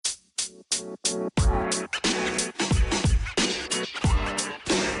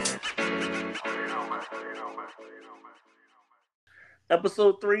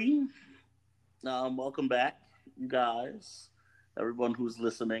Episode 3. Welcome back, you guys, everyone who's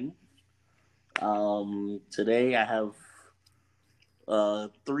listening. Today I have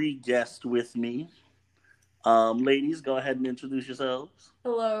 3 guests with me. Ladies, go ahead and introduce yourselves.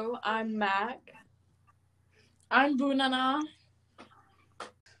 Hello, I'm Mack. I'm BuNana.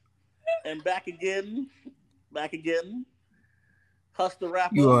 And back again. Hush the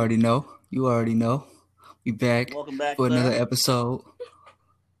rapper. You already know. We back. Welcome back for sir. Another episode.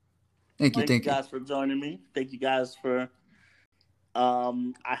 Thank you. Thank you guys for joining me. Thank you guys for. I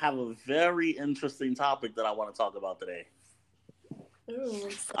have a very interesting topic that I want to talk about today. Ooh,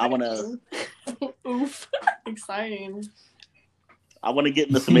 I want to. Oof, exciting. I want to get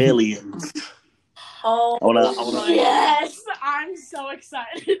into some aliens. Oh, yes! I'm so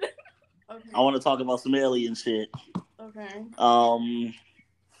excited. Okay. I want to talk about some alien shit. Okay.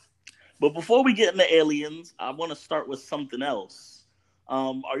 But before we get into aliens, I want to start with something else.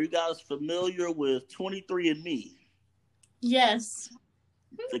 Are you guys familiar with 23andMe? Yes.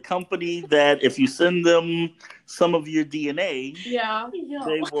 The company that if you send them some of your DNA,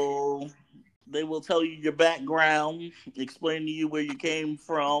 they will tell you your background, explain to you where you came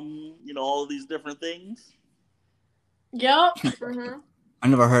from, all these different things. Yep. Mm-hmm. I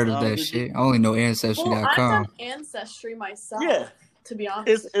never heard of that shit. I only know Ancestry.com. Well, I've done Ancestry myself. Yeah. To be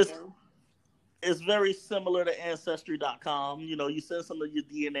honest It's very similar to Ancestry.com. You send some of your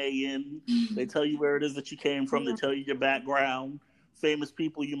DNA in. They tell you where it is that you came from. They tell you your background, famous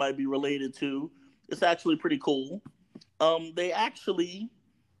people you might be related to. It's actually pretty cool. They actually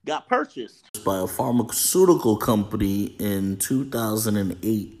got purchased by a pharmaceutical company in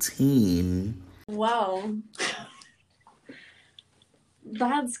 2018. Wow.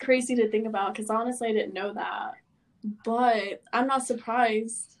 That's crazy to think about because honestly, I didn't know that. But I'm not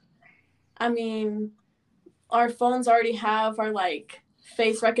surprised. I mean, our phones already have our,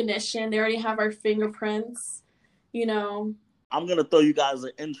 face recognition. They already have our fingerprints, I'm going to throw you guys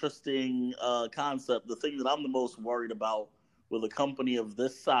an interesting concept. The thing that I'm the most worried about with a company of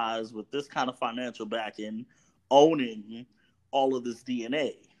this size, with this kind of financial backing, owning all of this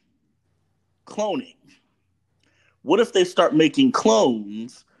DNA. Cloning. What if they start making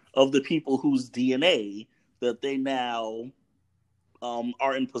clones of the people whose DNA that they now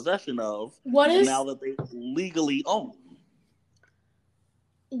are in possession of, now that they legally own?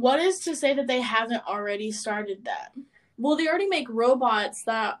 What is to say that they haven't already started that? Well, they already make robots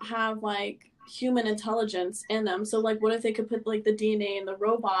that have, human intelligence in them. So, what if they could put, the DNA in the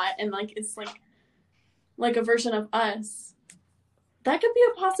robot and, it's, like a version of us? That could be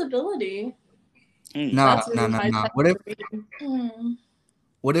a possibility. No.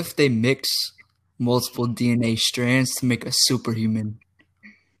 What if they mix multiple DNA strands to make a superhuman?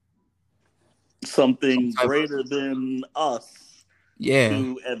 Something greater than us. Yeah.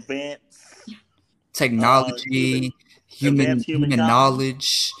 To advance technology, human knowledge.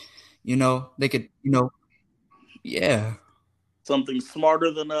 They could, yeah. Something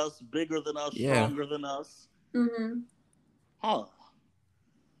smarter than us, bigger than us, stronger than us. Mm-hmm. Huh.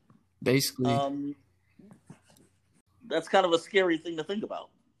 Basically. That's kind of a scary thing to think about.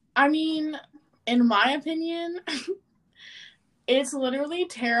 I mean, in my opinion, it's literally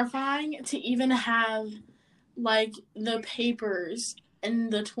terrifying to even have, the papers in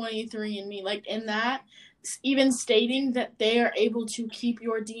the 23andMe, in that, even stating that they are able to keep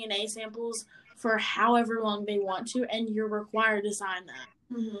your DNA samples for however long they want to, and you're required to sign that.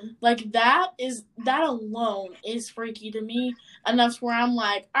 Mm-hmm. That alone is freaky to me enough where I'm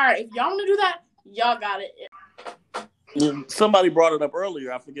like, all right, if y'all want to do that, y'all got it. Somebody brought it up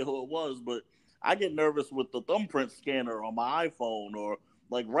earlier. I forget who it was, but I get nervous with the thumbprint scanner on my iPhone or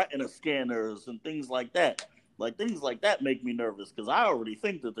retina scanners and things like that. Things like that make me nervous because I already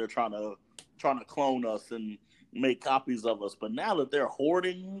think that they're trying to clone us and make copies of us. But now that they're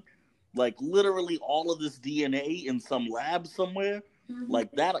hoarding literally all of this DNA in some lab somewhere,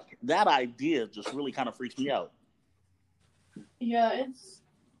 that idea just really kind of freaks me out. Yeah,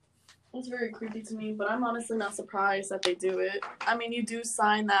 it's very creepy to me, but I'm honestly not surprised that they do it. I mean, you do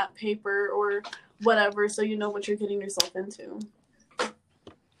sign that paper or whatever, so you know what you're getting yourself into.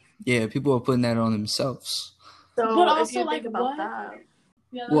 Yeah, people are putting that on themselves. So, but also, think about that.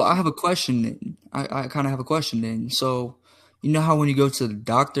 Yeah, well, I have a question then. I kind of have a question then. So, you know how when you go to the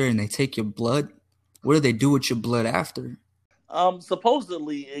doctor and they take your blood, what do they do with your blood after?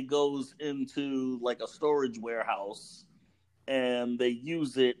 Supposedly it goes into a storage warehouse and they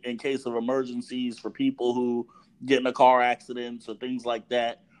use it in case of emergencies for people who get in a car accidents or things like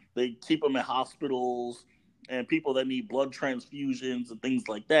that. They keep them in hospitals, and people that need blood transfusions and things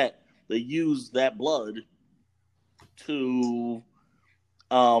like that. They use that blood to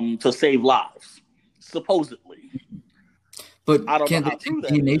save lives, supposedly. But I don't know can't they how true take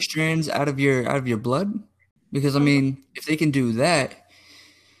that DNA is. strands out of your blood? Because I mean, if they can do that,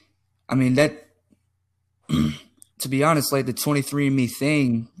 I mean that. To be honest, like the 23andMe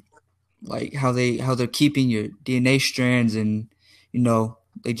thing, like how they're keeping your DNA strands, and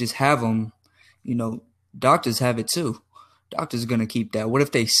they just have them. Doctors have it too. Doctors are gonna keep that. What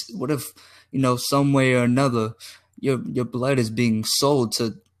if some way or another your blood is being sold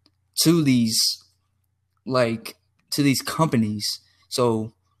to these to these companies,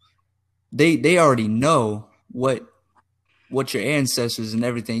 so they already know what your ancestors and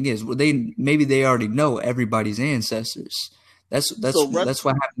everything is. Well, maybe they already know everybody's ancestors. That's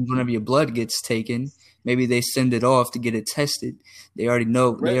what happens whenever your blood gets taken. Maybe they send it off to get it tested. They already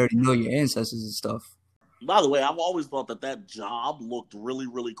know your ancestors and stuff. By the way, I've always thought that job looked really,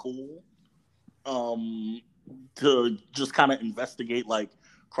 really cool. To just kind of investigate like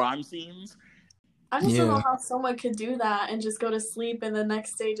crime scenes. I just don't know how someone could do that and just go to sleep and the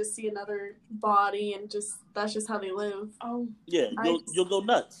next day just see another body and that's just how they live. Oh yeah, you'll go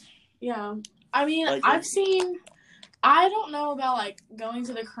nuts. Yeah, I mean, like, I've seen. I don't know about like going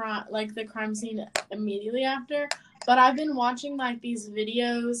to the crime scene immediately after, but I've been watching like these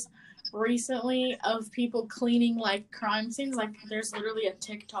videos recently of people cleaning like crime scenes. Like there's literally a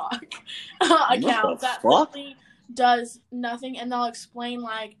TikTok account that literally does nothing, and they'll explain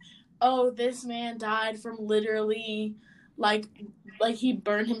like, oh, this man died from literally like he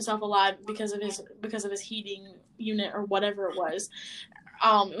burned himself alive because of his heating unit or whatever it was.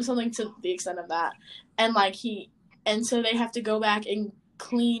 It was something to the extent of that, and so they have to go back and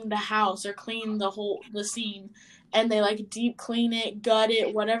clean the house or clean the scene, and they like deep clean it, gut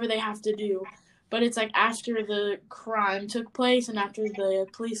it, whatever they have to do. But it's like after the crime took place and after the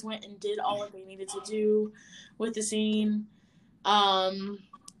police went and did all that they needed to do with the scene,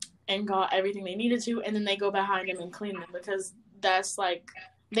 and got everything they needed to, and then they go behind them and clean them, because that's like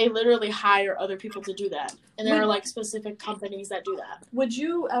they literally hire other people to do that, and there are like specific companies that do that. Would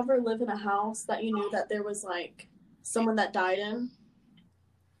you ever live in a house that you knew that there was like someone that died in?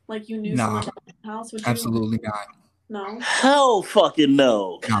 Like you knew someone died in the house? Would you? Absolutely not. No. Hell fucking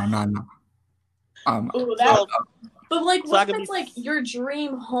no. No. Ooh, but like, what if it's like your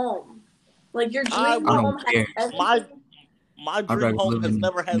dream home? Like your dream home has everything. My dream home has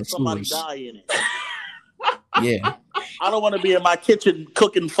never had somebody die in it. Yeah. I don't want to be in my kitchen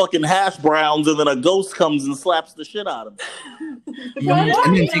cooking fucking hash browns and then a ghost comes and slaps the shit out of me.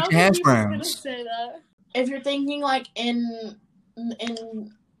 And then take the hash browns. Say that. If you're thinking like in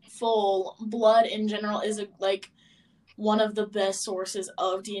full, blood in general is like one of the best sources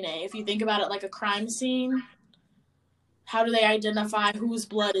of DNA. If you think about it like a crime scene, how do they identify whose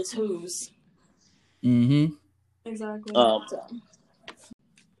blood is whose? Mm-hmm. Exactly.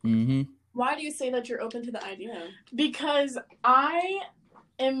 Mm-hmm. Why do you say that you're open to the idea? Because I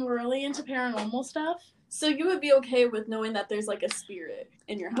am really into paranormal stuff. So you would be okay with knowing that there's like a spirit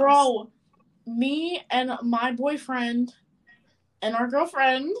in your house? Bro, me and my boyfriend and our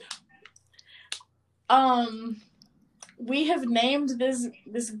girlfriend, we have named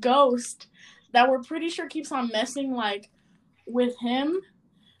this ghost that we're pretty sure keeps on messing like with him.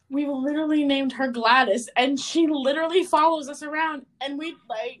 We literally named her Gladys, and she literally follows us around, and we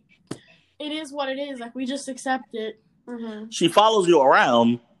like, it is what it is. Like we just accept it. Mm-hmm. She follows you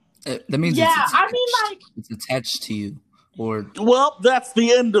around. That means it's attached to you. Well, that's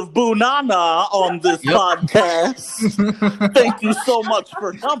the end of BuNana on this podcast. Thank you so much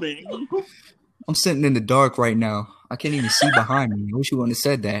for coming. I'm sitting in the dark right now. I can't even see behind me. I wish you wouldn't have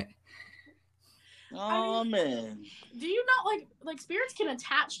said that. Oh, man. Do you not like spirits can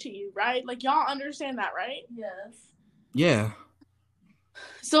attach to you, right? Like y'all understand that, right? Yes. Yeah.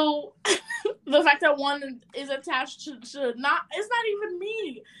 So the fact that one is attached to it's not even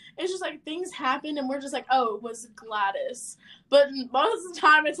me. It's just like things happen and we're just like, oh, it was Gladys. But most of the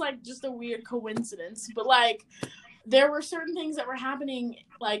time it's like just a weird coincidence. But like there were certain things that were happening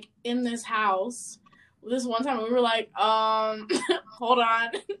like in this house. This one time we were like, hold on.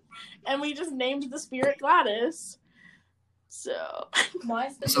 And we just named the spirit Gladys. So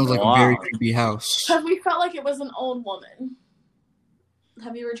it sounds like a very creepy house. Because we felt like it was an old woman.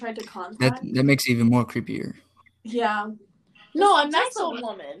 Have you ever tried to contact? That makes it even more creepier. Yeah. No, a nice old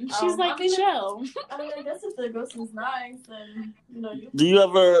woman. She's like chill. I mean, I guess if the ghost is nice, then you. Do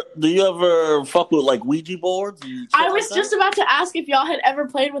you ever fuck with like Ouija boards? I was just about to ask if y'all had ever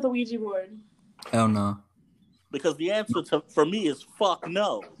played with a Ouija board. Hell no. because the answer for me is fuck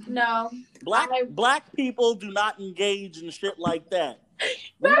no. No. Black people do not engage in shit like that.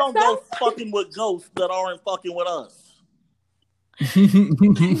 We don't go fucking with ghosts that aren't fucking with us.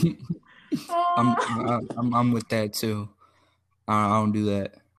 I'm with that too. I don't do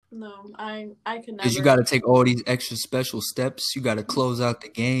that. No, I could never. Because you got to take all these extra special steps. You got to close out the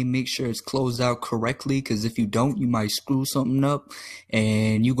game. Make sure it's closed out correctly. Because if you don't, you might screw something up,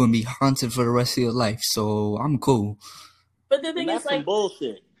 and you're gonna be haunted for the rest of your life. So I'm cool. But the thing is, like, some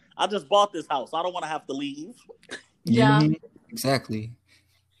bullshit. I just bought this house. I don't want to have to leave. Yeah. Mm-hmm. Exactly.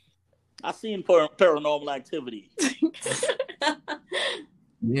 I seen paranormal activity.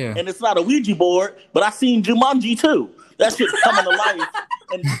 Yeah. And it's not a Ouija board, but I seen Jumanji too. That shit coming to life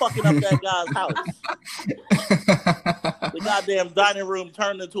and fucking up that guy's house. The goddamn dining room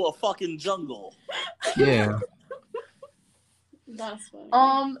turned into a fucking jungle. Yeah. That's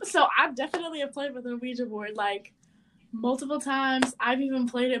funny. So I definitely have played with a Ouija board, like, multiple times. I've even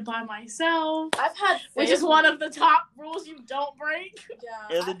played it by myself. I've had, which is one of the top rules you don't break.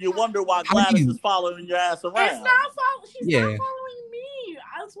 Yeah. And then you wonder why Gladys is following your ass around. It's not She's not following me.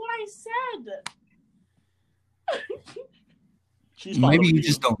 That's what I said. Maybe you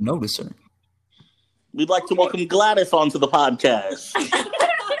just don't notice her. We'd like to welcome Gladys onto the podcast.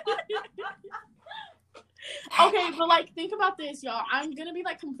 Okay, but like, think about this, y'all. I'm gonna be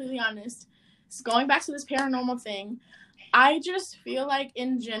like completely honest. So going back to this paranormal thing, I just feel like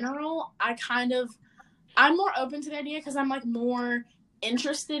in general, I'm more open to the idea because I'm like more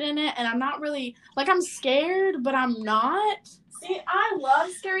interested in it, and I'm not really like, I'm scared, but I'm not. See, I love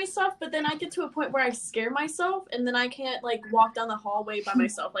scary stuff, but then I get to a point where I scare myself, and then I can't like walk down the hallway by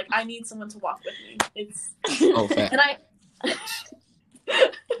myself. Like, I need someone to walk with me. It's fact. And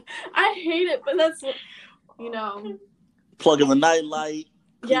I hate it, but that's what, Plugging the nightlight.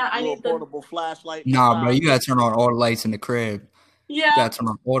 Yeah, I need a portable flashlight. Nah, bro, you gotta turn on all the lights in the crib. Yeah. You gotta turn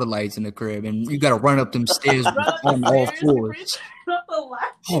on all the lights in the crib, and you gotta run up them stairs on all fours. You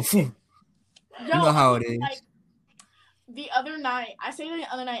know how it is. Like, the other night,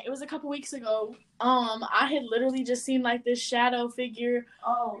 it was a couple weeks ago. I had literally just seen like this shadow figure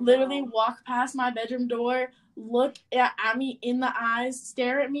walk past my bedroom door, look at me in the eyes,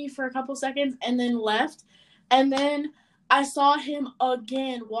 stare at me for a couple seconds, and then left. And then I saw him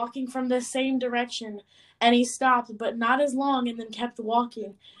again walking from the same direction, and he stopped, but not as long, and then kept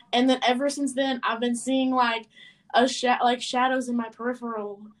walking. And then ever since then, I've been seeing like shadows in my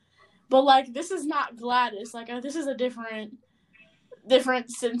peripheral. But like, this is not Gladys. Like, this is a different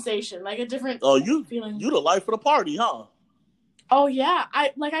sensation, like a different feeling. You the life of the party, huh? Oh yeah,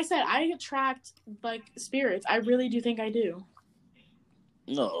 I attract like spirits. I really do think I do.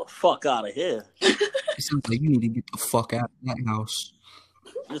 No, fuck out of here. It sounds like you need to get the fuck out of that house.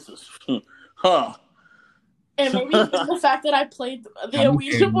 This is, huh? And maybe the fact that I played the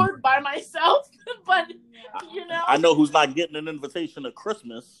Ouija board by myself, but I know who's not getting an invitation to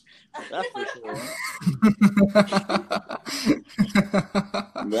Christmas. That's for sure.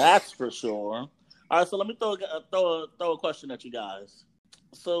 That's for sure. All right, so let me throw a question at you guys.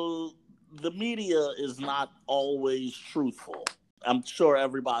 So the media is not always truthful. I'm sure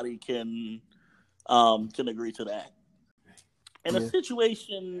everybody can agree to that. In a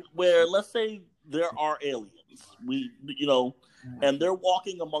situation where, let's say, there are aliens, and they're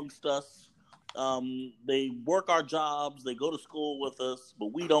walking amongst us. They work our jobs, they go to school with us,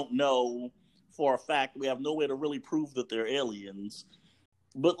 but we don't know for a fact. We have no way to really prove that they're aliens.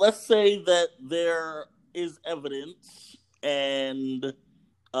 But let's say that there is evidence and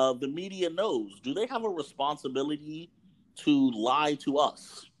the media knows. Do they have a responsibility to lie to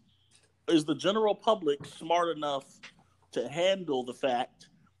us? Is the general public smart enough to handle the fact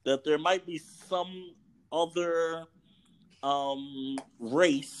that there might be some other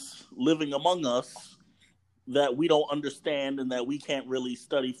race living among us that we don't understand and that we can't really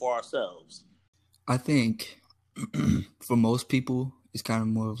study for ourselves? I think for most people, it's kind of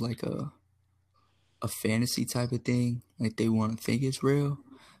more of like a fantasy type of thing. Like, they want to think it's real,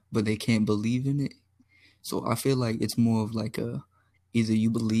 but they can't believe in it. So I feel like it's more of like either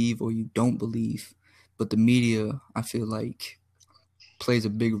you believe or you don't believe. But the media, I feel like, plays a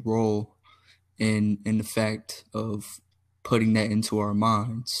big role in the fact of putting that into our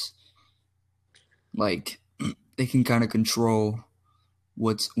minds. Like, they can kind of control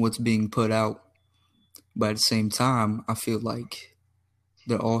what's being put out, but at the same time, I feel like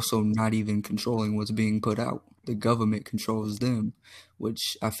they're also not even controlling what's being put out. The government controls them,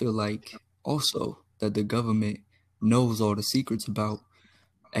 which I feel like also that the government knows all the secrets about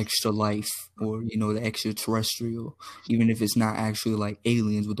extra life, or the extraterrestrial, even if it's not actually like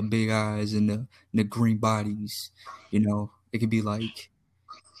aliens with the big eyes and the green bodies. It could be like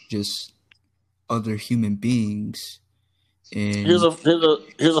just other human beings. Here's And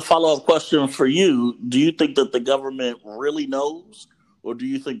a follow up question for you. Do you think that the government really knows, or do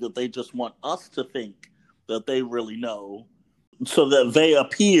you think that they just want us to think that they really know, so that they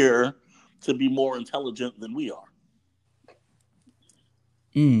appear to be more intelligent than we are?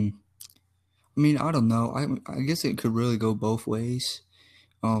 I mean, I don't know. I guess it could really go both ways.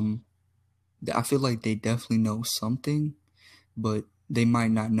 Um, I feel like they definitely know something, but they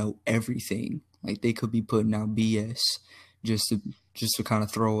might not know everything. Like they could be putting out BS just to kind of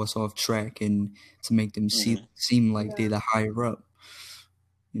throw us off track and to make them seem like they're the higher up.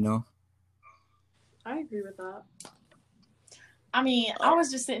 I agree with that. I mean, I was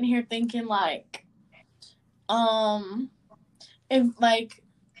just sitting here thinking like,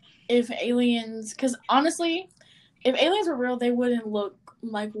 if aliens, because honestly, if aliens were real, they wouldn't look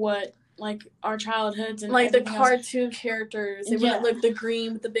like our childhoods and like the cartoon characters. They wouldn't look the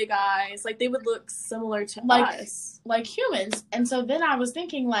green with the big eyes. Like they would look similar to us, like humans. And so then I was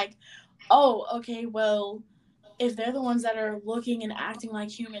thinking like, oh, okay, well, if they're the ones that are looking and acting like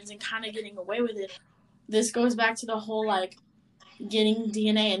humans and kind of getting away with it, this goes back to the whole like getting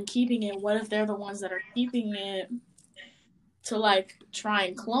DNA and keeping it. What if they're the ones that are keeping it to like try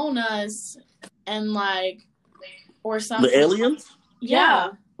and clone us and like or something? The aliens? Yeah.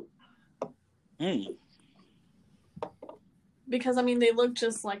 Because I mean, they look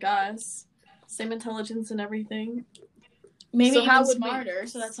just like us, same intelligence and everything. Maybe so even smarter.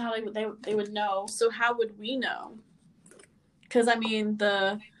 So that's how they would know. So how would we know? Because I mean,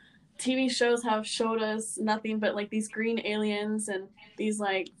 the TV shows have showed us nothing but like these green aliens and these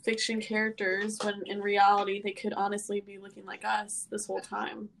like fiction characters, when in reality they could honestly be looking like us this whole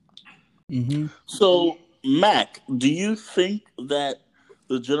time. Mm-hmm. So, Mac, do you think that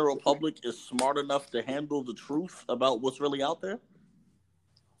the general public is smart enough to handle the truth about what's really out there?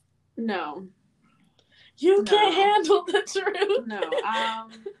 No. You can't handle the truth. No.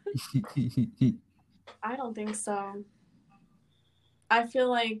 I don't think so. I feel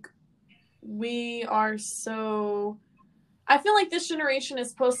like I feel like this generation is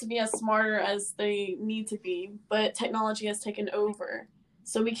supposed to be as smarter as they need to be, but technology has taken over.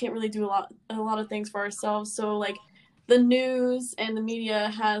 So we can't really do a lot of things for ourselves. So like the news and the media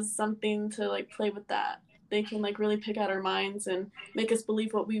has something to like play with that. They can like really pick out our minds and make us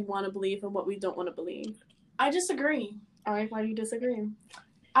believe what we want to believe and what we don't want to believe. I disagree. All right, why do you disagree?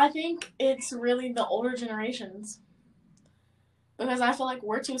 I think it's really the older generations. Because I feel like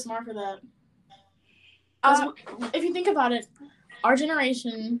we're too smart for that. If you think about it, our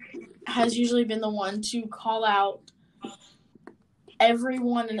generation has usually been the one to call out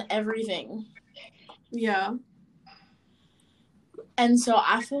everyone and everything. Yeah. And so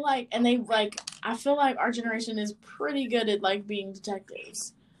I feel like, I feel like our generation is pretty good at like being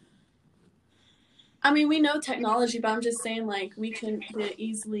detectives. I mean, we know technology, but I'm just saying like we can get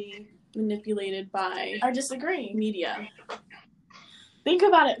easily manipulated by. I disagree. Media. Think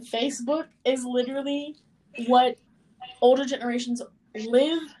about it. Facebook is literally what older generations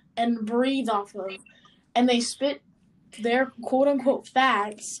live and breathe off of. And they spit their quote unquote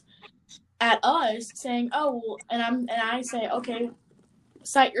facts at us saying, oh, well, and I say, okay,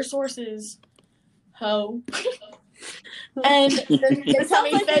 cite your sources, ho. And then they tell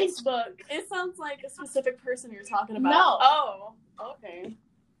me Facebook. It sounds like a specific person you're talking about. No. Oh, okay.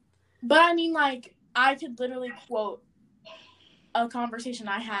 But I mean, like, I could literally quote a conversation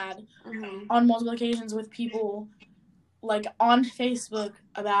I had on multiple occasions with people, like, on Facebook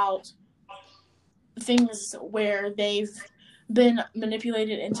about things where they've been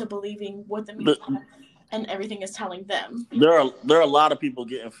manipulated into believing what the media and everything is telling them. There are a lot of people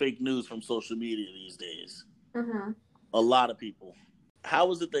getting fake news from social media these days. Mm-hmm. A lot of people.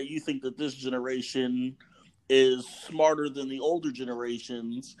 How is it that you think that this generation is smarter than the older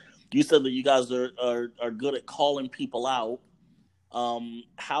generations? You said that you guys are good at calling people out.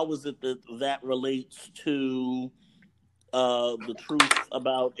 How is it that relates to the truth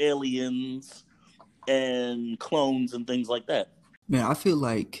about aliens and clones and things like that? Man, I feel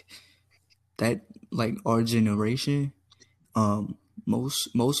like that, like our generation,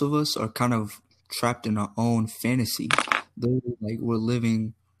 most of us are kind of trapped in our own fantasy. Like we're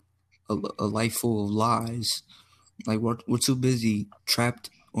living a life full of lies. Like we're too busy trapped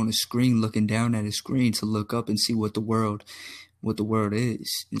on a screen, looking down at a screen to look up and see what the world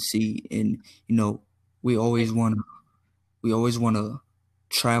is and see. And we always want to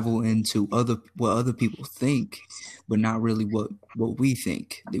travel into what other people think, but not really what we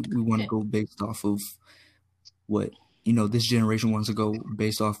think. We want to go based off of what this generation wants to go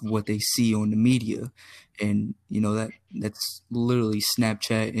based off of what they see on the media, and that's literally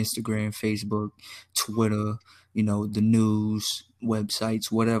Snapchat, Instagram, Facebook, Twitter, the news,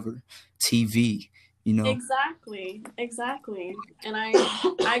 websites, whatever, TV. Exactly. And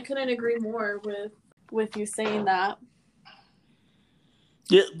I couldn't agree more with you saying that.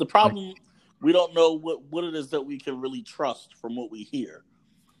 Yeah, the problem, we don't know what it is that we can really trust from what we hear,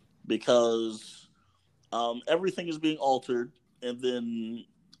 because everything is being altered, and then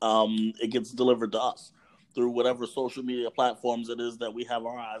it gets delivered to us through whatever social media platforms it is that we have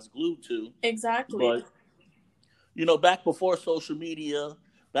our eyes glued to. Exactly. But back before social media,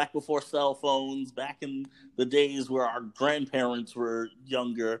 back before cell phones, back in the days where our grandparents were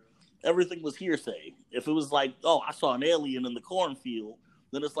younger, everything was hearsay. If it was like, oh, I saw an alien in the cornfield,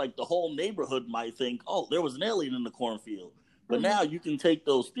 then it's like the whole neighborhood might think, oh, there was an alien in the cornfield. But now you can take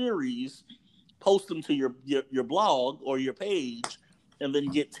those theories, post them to your blog or your page, and then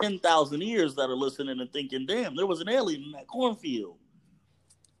get 10,000 ears that are listening and thinking, damn, there was an alien in that cornfield.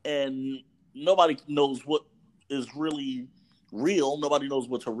 And nobody knows what is really real. Nobody knows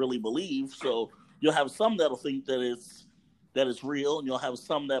what to really believe. So you'll have some that'll think that it's real, and you'll have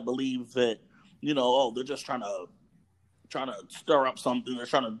some that believe that, oh, they're just trying to stir up something. They're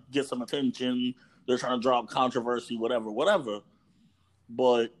trying to get some attention. They're trying to draw up controversy, whatever.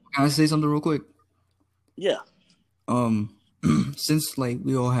 But can I say something real quick? Yeah. Since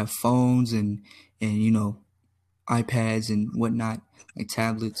we all have phones and iPads and whatnot, like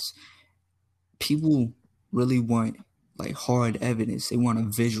tablets, people really want hard evidence. They want a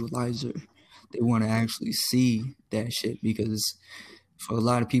visualizer. They want to actually see that shit, because for a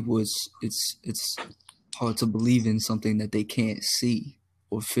lot of people it's hard to believe in something that they can't see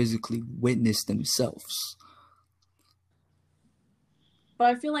or physically witness themselves.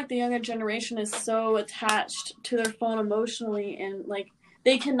 But I feel like the younger generation is so attached to their phone emotionally, and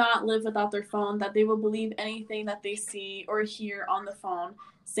they cannot live without their phone, that they will believe anything that they see or hear on the phone.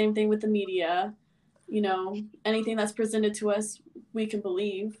 Same thing with the media. Anything that's presented to us, we can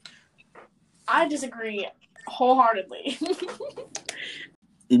believe. I disagree wholeheartedly.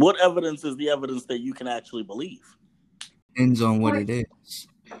 What evidence is the evidence that you can actually believe? Depends on what it is.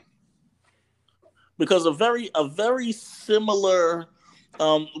 Because a very similar,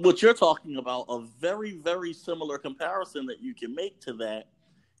 what you're talking about, a very, very similar comparison that you can make to that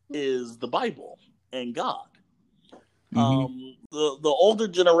is the Bible and God. The older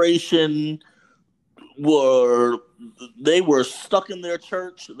generation were stuck in their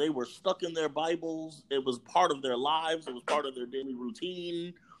church. They were stuck in their Bibles. It was part of their lives. It was part of their daily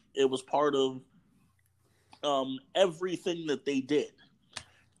routine. It was part of everything that they did.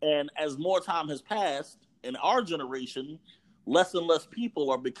 And as more time has passed in our generation, less and less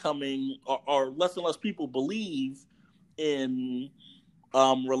people are becoming, or less and less people believe in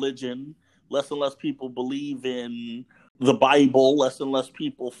religion. Less and less people believe in the Bible. Less and less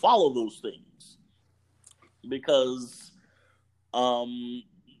people follow those things, because a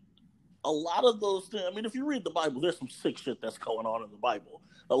lot of those things, I mean, if you read the Bible, there's some sick shit that's going on in the Bible.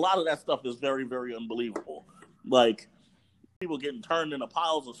 A lot of that stuff is very, very unbelievable. Like people getting turned into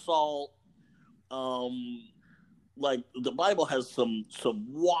piles of salt. Like the Bible has some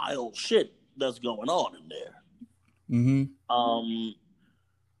wild shit that's going on in there.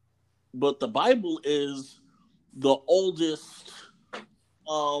 But the Bible is the oldest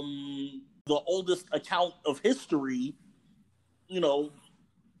account of history,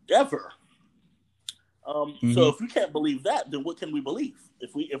 ever. So if we can't believe that, then what can we believe?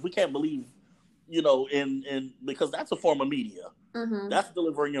 If we can't believe, in because that's a form of media. That's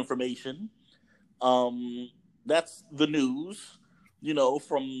delivering information. That's the news,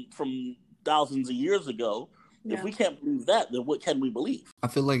 from thousands of years ago. Yeah. If we can't believe that, then what can we believe? I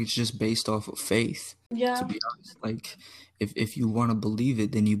feel like it's just based off of faith. Yeah. To be honest, if you want to believe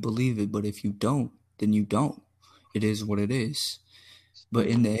it, then you believe it. But if you don't, then you don't. It is what it is. But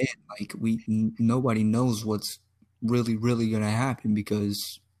in the end, nobody knows what's really, really gonna happen,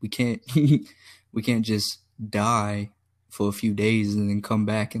 because we can't just die for a few days and then come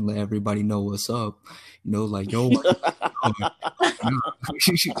back and let everybody know what's up. Yo,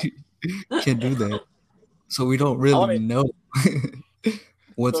 can't do that. So we don't really know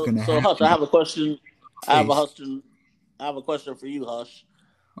what's gonna happen. So Hush, I have a question. I have a question for you, Hush.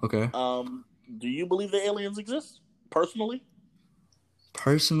 Okay. Do you believe that aliens exist personally?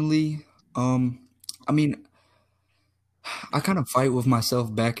 Personally, I mean, I kind of fight with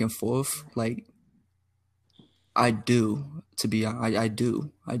myself back and forth. I do.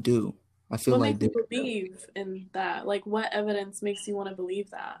 I do. I feel What like makes you believe in that? Like, what evidence makes you want to believe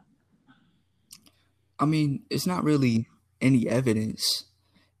that? I mean, it's not really any evidence.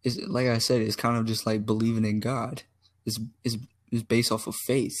 It's like I said, it's kind of just like believing in God. It's it's it's based off of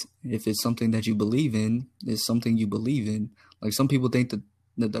faith. If it's something that you believe in, it's something you believe in. Like some people think that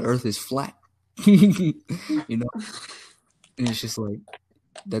the earth is flat. You know, and it's just like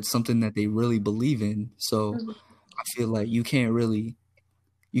that's something that they really believe in. So Mhm. I feel like you can't really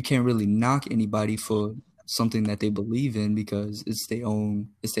knock anybody for something that they believe in because it's their own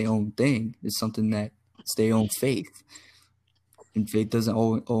thing. It's something that it's their own faith. And faith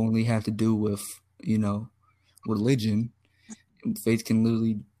doesn't only have to do with, you know, religion. Faith can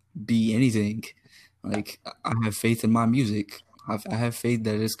literally be anything. Like I have faith in my music. I have faith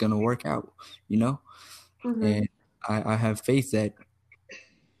that it's gonna work out, you know, Mhm. and I have faith that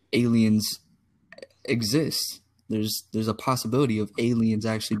aliens exist. There's a possibility of aliens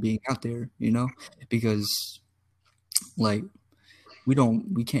actually being out there, you know, because like we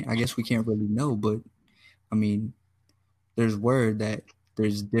can't, I guess we can't really know, but I mean there's word that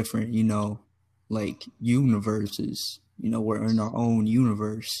there's different, you know, like universes. You know, we're in our own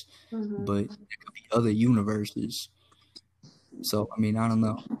universe, Mhm. but there could be other universes. So I mean, I don't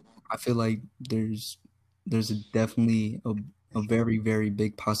know. I feel like there's definitely a very very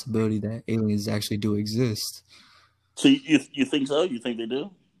big possibility that aliens actually do exist. So you think so? You think they do?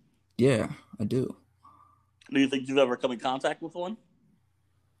 Yeah, I do. Do you think you've ever come in contact with one?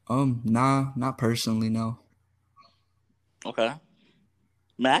 Nah, not personally, no. Okay,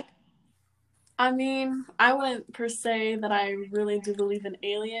 Mac. I mean, I wouldn't per se that I really do believe in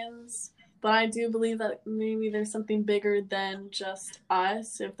aliens, but I do believe that maybe there's something bigger than just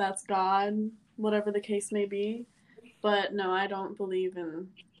us, if that's God, whatever the case may be. But no, I wouldn't believe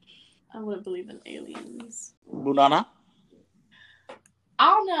in aliens. BuNana. I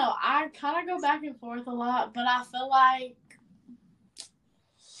don't know. I kind of go back and forth a lot, but I feel like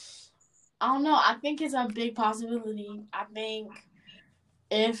I don't know. I think it's a big possibility. I think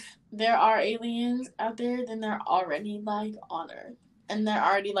if there are aliens out there, then they're already like on Earth, and they're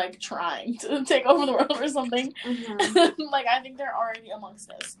already like trying to take over the world or something. Mm-hmm. Like I think they're already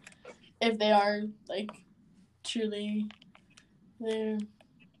amongst us if they are like truly there.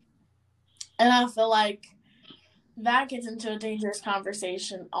 And I feel like that gets into a dangerous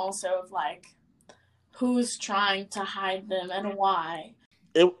conversation also of like who's trying to hide them and why.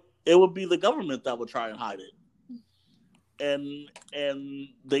 It it would be the government that would try and hide it, and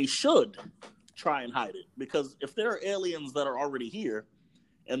they should try and hide it because if there are aliens that are already here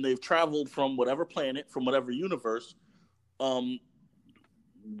and they've traveled from whatever planet, from whatever universe, um,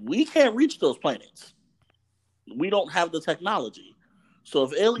 we can't reach those planets. We don't have the technology. So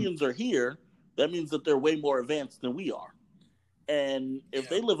if aliens are here, that means that they're way more advanced than we are. And if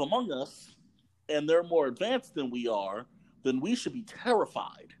they live among us and they're more advanced than we are, then we should be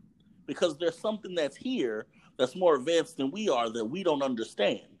terrified because there's something that's here that's more advanced than we are that we don't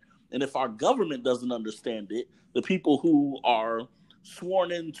understand. And if our government doesn't understand it, the people who are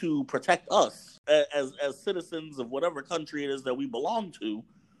sworn in to protect us as citizens of whatever country it is that we belong to,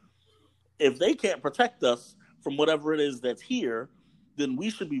 if they can't protect us from whatever it is that's here, then we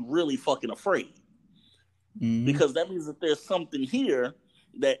should be really fucking afraid Hmm. because that means that there's something here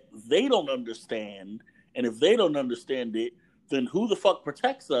that they don't understand. And if they don't understand it, then who the fuck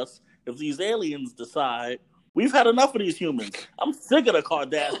protects us if these aliens decide we've had enough of these humans? I'm sick of the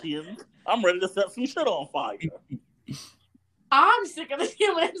Kardashians. I'm ready to set some shit on fire. I'm sick of the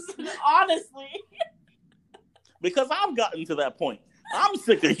humans, honestly. Because I've gotten to that point. I'm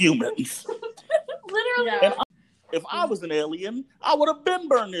sick of humans. Literally. And if I was an alien, I would have been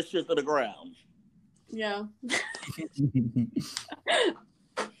burned this shit to the ground. Yeah.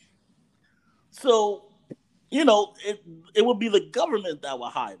 So, you know, it would be the government that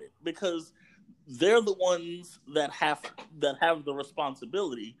would hide it because they're the ones that have the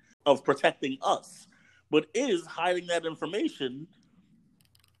responsibility of protecting us. But is hiding that information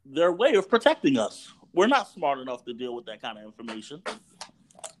their way of protecting us? We're not smart enough to deal with that kind of information.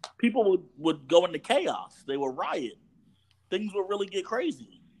 People would go into chaos. They would riot. Things would really get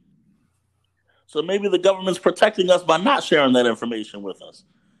crazy. So maybe the government's protecting us by not sharing that information with us,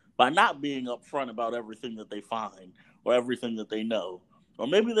 by not being upfront about everything that they find or everything that they know. Or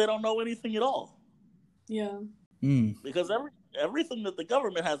maybe they don't know anything at all. Yeah. Because everything that the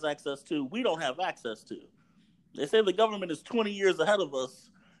government has access to, we don't have access to. They say the government is 20 years ahead of us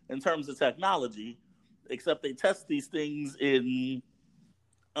in terms of technology, except they test these things in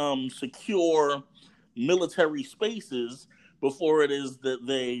secure military spaces before it is that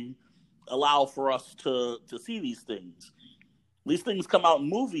they allow for us to see these things. These things come out in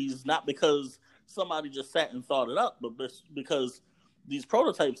movies not because somebody just sat and thought it up, but because these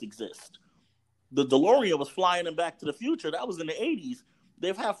prototypes exist. The DeLorean was flying in Back to the Future. That was in the 80s.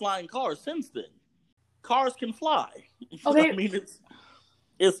 They've had flying cars since then. Cars can fly. Okay. I mean,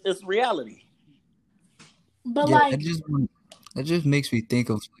 it's reality. But Yeah, like, that just makes me think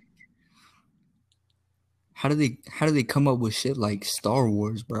of how do they come up with shit like Star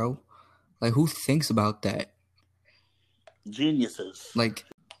Wars, bro? Like, who thinks about that? Geniuses. Like,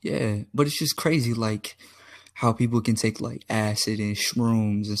 yeah, but it's just crazy, like how people can take like acid and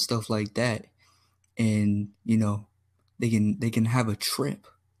shrooms and stuff like that, and you know, they can have a trip,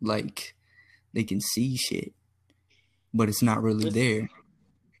 like they can see shit, but it's not really there.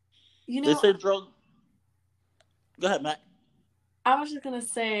 You They know, say drug. Go ahead, Matt. I was just gonna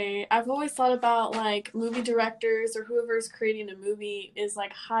say, I've always thought about like movie directors or whoever's creating a movie is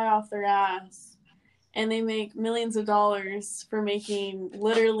like high off their ass, and they make millions of dollars for making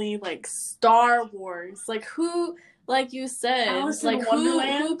literally like Star Wars. Like who, like you said, Alice like in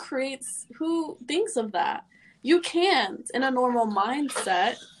Wonderland? who thinks of that? You can't in a normal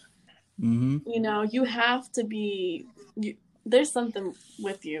mindset. Mm-hmm. You know, you have to be. There's something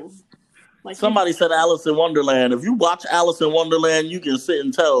with you. Like Somebody said Alice in Wonderland. If you watch Alice in Wonderland, you can sit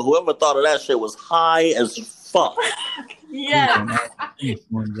and tell whoever thought of that shit was high as fuck. yeah.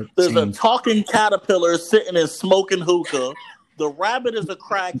 There's a talking caterpillar sitting and smoking hookah. The rabbit is a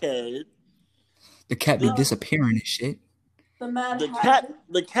crackhead. The cat be disappearing and shit.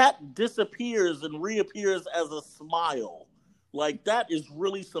 The cat disappears and reappears as a smile. Like, that is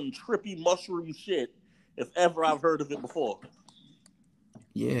really some trippy mushroom shit, if ever I've heard of it before.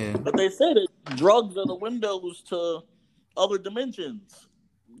 Yeah. But they say that drugs are the windows to other dimensions.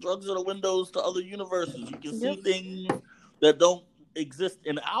 Drugs are the windows to other universes. You can see things that don't exist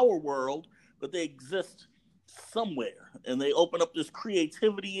in our world, but they exist somewhere. And they open up this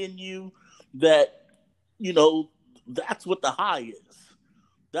creativity in you that, you know, that's what the high is.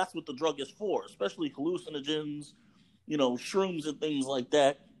 That's what the drug is for, especially hallucinogens, you know, shrooms and things like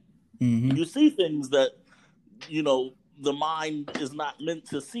that. Mm-hmm. You see things that, you know, the mind is not meant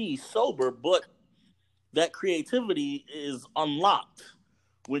to see sober, but that creativity is unlocked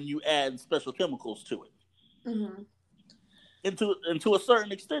when you add special chemicals to it. Mm-hmm. And to a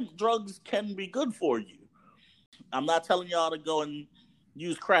certain extent, drugs can be good for you. I'm not telling y'all to go and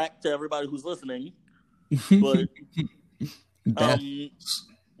use crack to everybody who's listening, but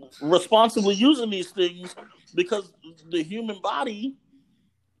responsibly using these things, because the human body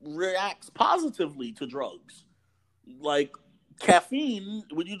reacts positively to drugs. Like caffeine,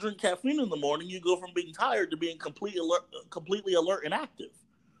 when you drink caffeine in the morning, you go from being tired to being completely alert and active.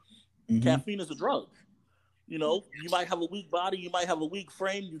 Mm-hmm. Caffeine is a drug. You know, you might have a weak body, you might have a weak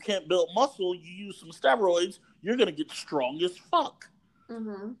frame, you can't build muscle, you use some steroids, you're going to get strong as fuck.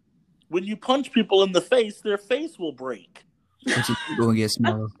 Mm-hmm. When you punch people in the face, their face will break. Go and get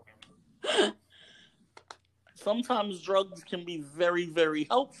smaller. Sometimes drugs can be very, very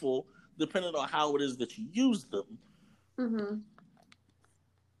helpful, depending on how it is that you use them. Mm-hmm.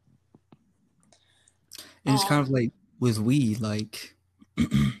 And it's kind of like with weed, like,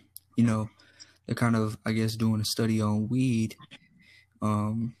 you know, they're kind of, I guess, doing a study on weed.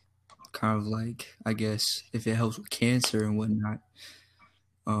 Kind of like, I guess, if it helps with cancer and whatnot.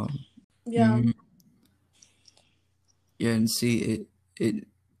 Yeah. Mm-hmm. Yeah, and see, it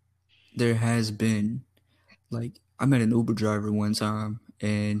there has been, like, I met an Uber driver one time,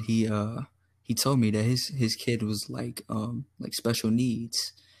 and he told me that his kid was like special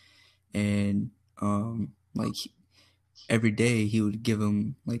needs, and like every day he would give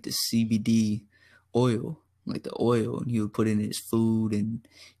him like the CBD oil, like the oil, and he would put in his food and,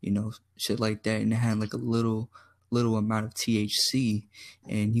 you know, shit like that, and it had like a little amount of THC,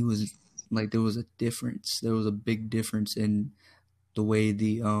 and he was like, there was a big difference in the way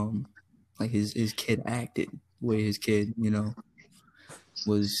the like his kid acted, the way his kid, you know,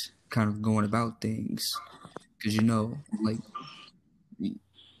 was kind of going about things, because, you know, like,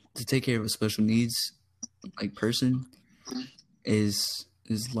 to take care of a special needs like person is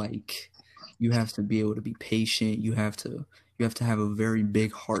like, you have to be able to be patient. You have to have a very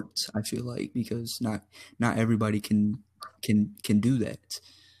big heart, I feel like, because not everybody can do that.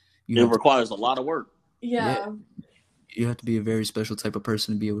 It requires a lot of work. Yeah. You have to be a very special type of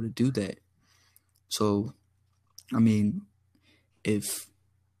person to be able to do that. So, I mean, if,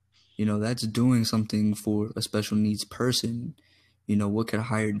 you know, that's doing something for a special needs person, you know, what could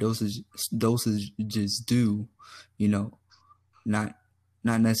higher dosages do? You know, not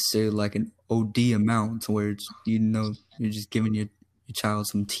necessarily like an OD amount where it's, you know, you're just giving your your child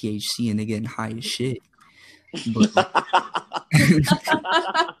some THC and they're getting high as shit. But you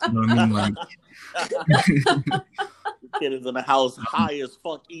know what I mean? Like, The kid is in the house high as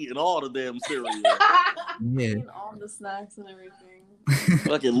fuck eating all the damn cereal. yeah, Eating all the snacks and everything.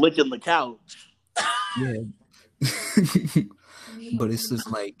 Fucking licking the couch. yeah. But it's just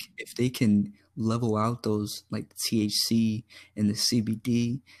like if they can level out those like THC and the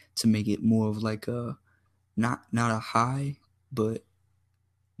CBD to make it more of like a not a high, but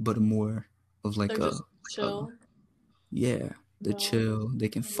a more of like They're a just chill. yeah, the No. chill. They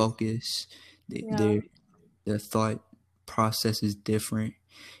can focus. Yeah. Their thought process is different.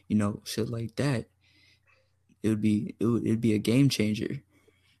 You know, shit like that. It'd be a game changer.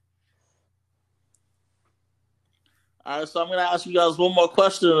 All right, so I'm gonna ask you guys one more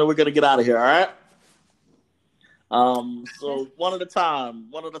question, and then we're gonna get out of here. All right. So one at a time.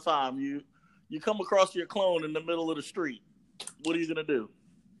 You come across your clone in the middle of the street. What are you gonna do?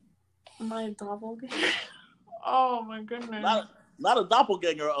 My doppelganger. Oh my goodness. Not a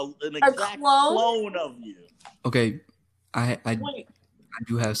doppelganger, an exact clone of you. Okay, I Wait. I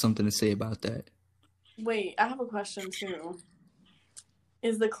do have something to say about that. Wait, I have a question too.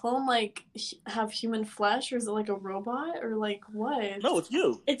 Is the clone like have human flesh, or is it like a robot, or like what? No, it's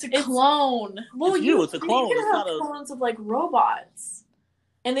you. It's a clone. Well, It's you. It's a clone. You can It's have not clones of like robots,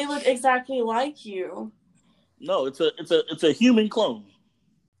 and they look exactly like you. No, it's a human clone.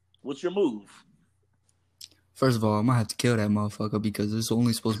 What's your move? First of all, I might have to kill that motherfucker because there's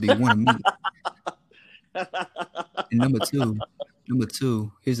only supposed to be one of me. And number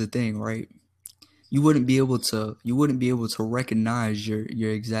two, here's the thing, right? You wouldn't be able to recognize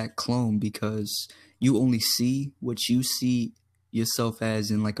your exact clone because you only see what you see yourself as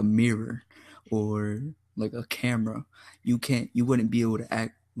in like a mirror or like a camera. You wouldn't be able to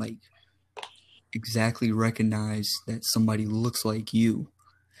act like exactly recognize that somebody looks like you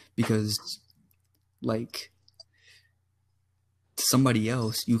because like somebody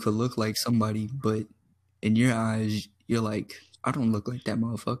else you could look like somebody, but in your eyes you're like, I don't look like that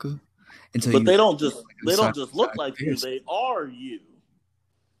motherfucker. But they don't just look like you, they are you.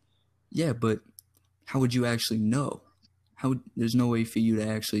 Yeah, but how would you actually know? There's no way for you to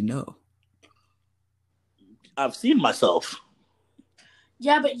actually know. I've seen myself.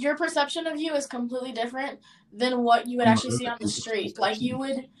 Yeah, but your perception of you is completely different than what you would actually see on the street. Like you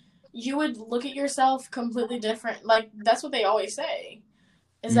would look at yourself completely different. Like that's what they always say.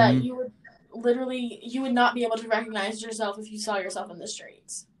 Is that you would not be able to recognize yourself if you saw yourself in the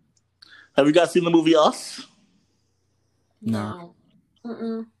streets. Have you guys seen the movie Us? No.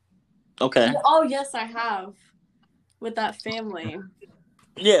 Mm-mm. Okay. Oh yes, I have. With that family.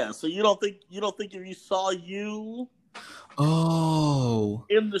 Yeah, so you don't think if you saw you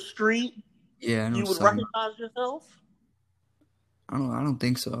in the street, yeah, I know you would recognize yourself? I don't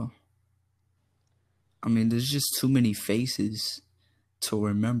think so. I mean, there's just too many faces to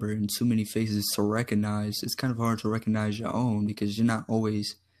remember and too many faces to recognize. It's kind of hard to recognize your own because you're not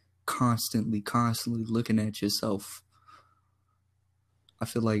always constantly looking at yourself. I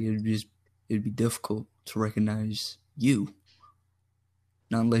feel like it'd be difficult to recognize you.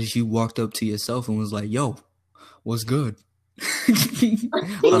 Not unless you walked up to yourself and was like, yo, what's good?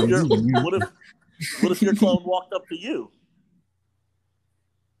 What if your clone walked up to you?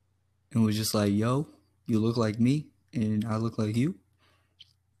 And was just like, yo, you look like me and I look like you?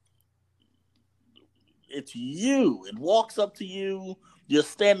 It's you. It walks up to you. You're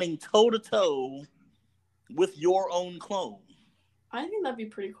standing toe to toe with your own clone. I think that'd be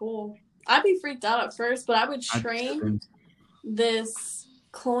pretty cool. I'd be freaked out at first, but I would train this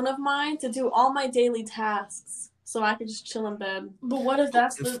clone of mine to do all my daily tasks, so I could just chill in bed. But what if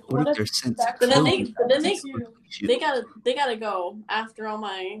that's But they gotta go after all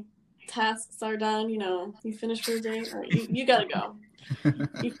my tasks are done. You know, you finished for the day, or you gotta go.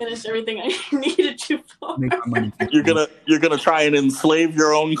 You finished everything I needed you for. You're gonna try and enslave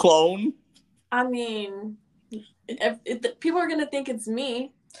your own clone? I mean, if people are gonna think it's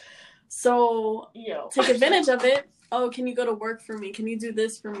me, so take advantage of it. Oh, can you go to work for me? Can you do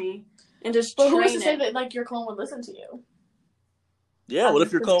this for me? And just train who's to say that like your clone would listen to you? Yeah, what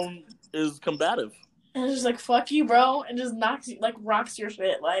if your clone is combative? And it's just like, fuck you, bro, and just knocks you, like rocks your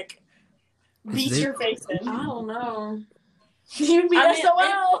shit, like beats your face in. I don't know. You'd be SOL.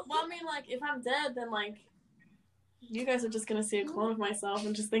 Well, I mean, like, if I'm dead, then like you guys are just gonna see a clone of myself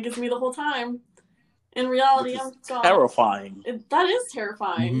and just think it's me the whole time. In reality, I'm gone. Terrifying. That is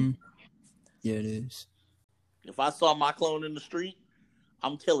terrifying. Mm-hmm. Yeah, it is. If I saw my clone in the street,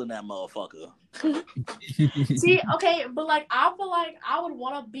 I'm killing that motherfucker. See, okay, but like I feel like I would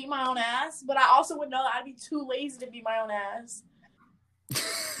want to beat my own ass, but I also would know I'd be too lazy to beat my own ass.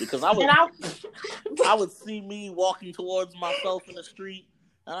 because I would see me walking towards myself in the street,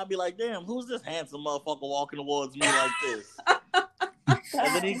 and I'd be like, "Damn, who's this handsome motherfucker walking towards me like this?"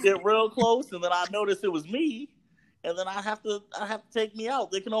 And then he'd get real close, and then I notice it was me, and then I have to take me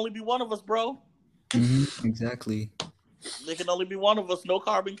out. There can only be one of us, bro. Mm-hmm. Exactly. There can only be one of us. No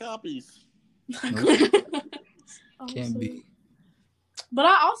carbon copies. Nope. Can't be. But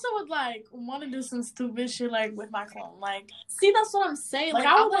I also would want to do some stupid shit with my clone. See, that's what I'm saying.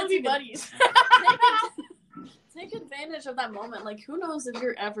 I would want to be buddies. Take advantage of that moment. Who knows if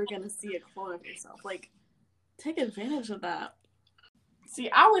you're ever gonna see a clone of yourself? Take advantage of that. See,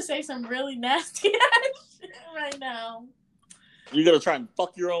 I would say some really nasty ass shit right now. You gonna try and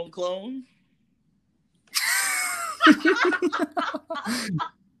fuck your own clone?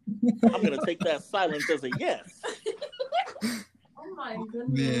 I'm gonna take that silence as a yes. Oh my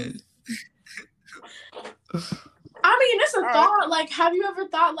goodness. Man. I mean, it's a thought. Have you ever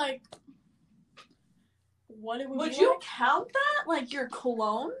thought what it would be? You count that your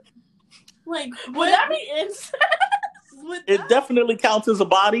cologne? Would that be incest? It definitely counts as a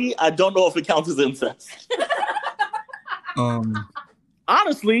body. I don't know if it counts as incest.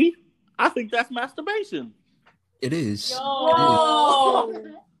 Honestly, I think that's masturbation. It is. Yo.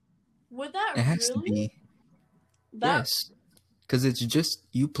 Would that It has really? to be. Yes. Because it's just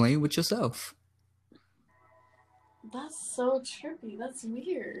you playing with yourself. That's so trippy. That's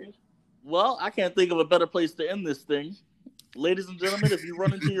weird. Well, I can't think of a better place to end this thing. Ladies and gentlemen, if you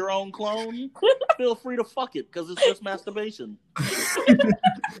run into your own clone, feel free to fuck it, because it's just masturbation.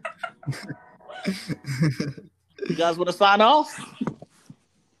 You guys want to sign off?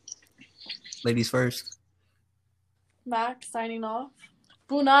 Ladies first. Mac signing off.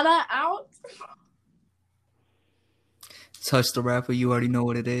 BuNana out. Touch the Rapper, you already know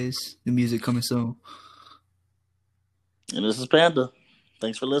what it is. The music coming soon. And this is Panda.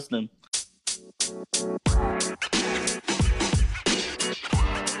 Thanks for listening.